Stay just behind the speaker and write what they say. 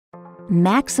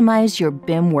Maximize your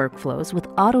BIM workflows with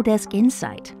Autodesk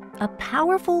Insight, a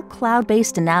powerful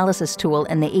cloud-based analysis tool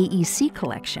in the AEC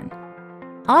collection.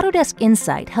 Autodesk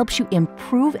Insight helps you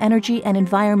improve energy and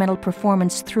environmental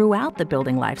performance throughout the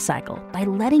building lifecycle by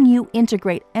letting you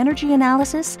integrate energy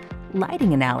analysis,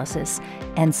 lighting analysis,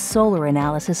 and solar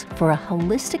analysis for a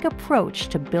holistic approach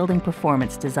to building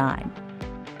performance design.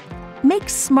 Make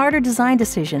smarter design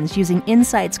decisions using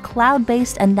Insight's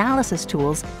cloud-based analysis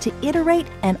tools to iterate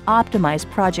and optimize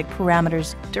project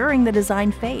parameters during the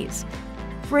design phase.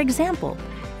 For example,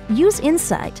 use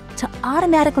Insight to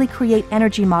automatically create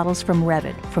energy models from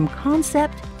Revit, from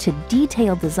concept to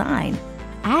detailed design.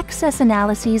 Access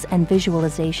analyses and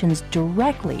visualizations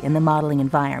directly in the modeling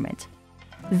environment.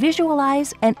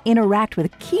 Visualize and interact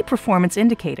with key performance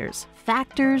indicators,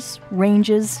 factors,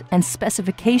 ranges, and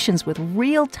specifications with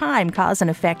real-time cause and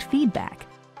effect feedback.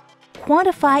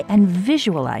 Quantify and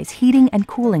visualize heating and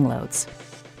cooling loads.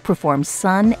 Perform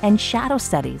sun and shadow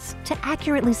studies to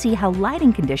accurately see how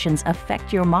lighting conditions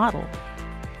affect your model.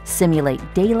 Simulate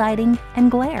daylighting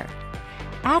and glare.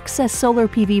 Access solar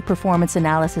PV performance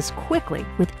analysis quickly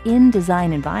within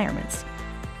design environments.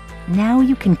 Now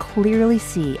you can clearly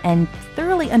see and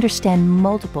thoroughly understand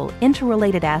multiple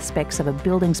interrelated aspects of a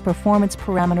building's performance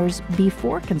parameters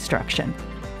before construction.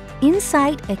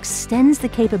 Insight extends the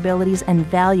capabilities and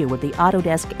value of the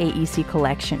Autodesk AEC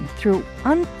collection through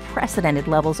unprecedented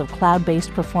levels of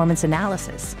cloud-based performance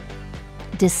analysis.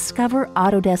 Discover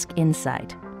Autodesk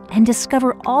Insight and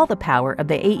discover all the power of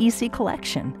the AEC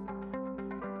collection.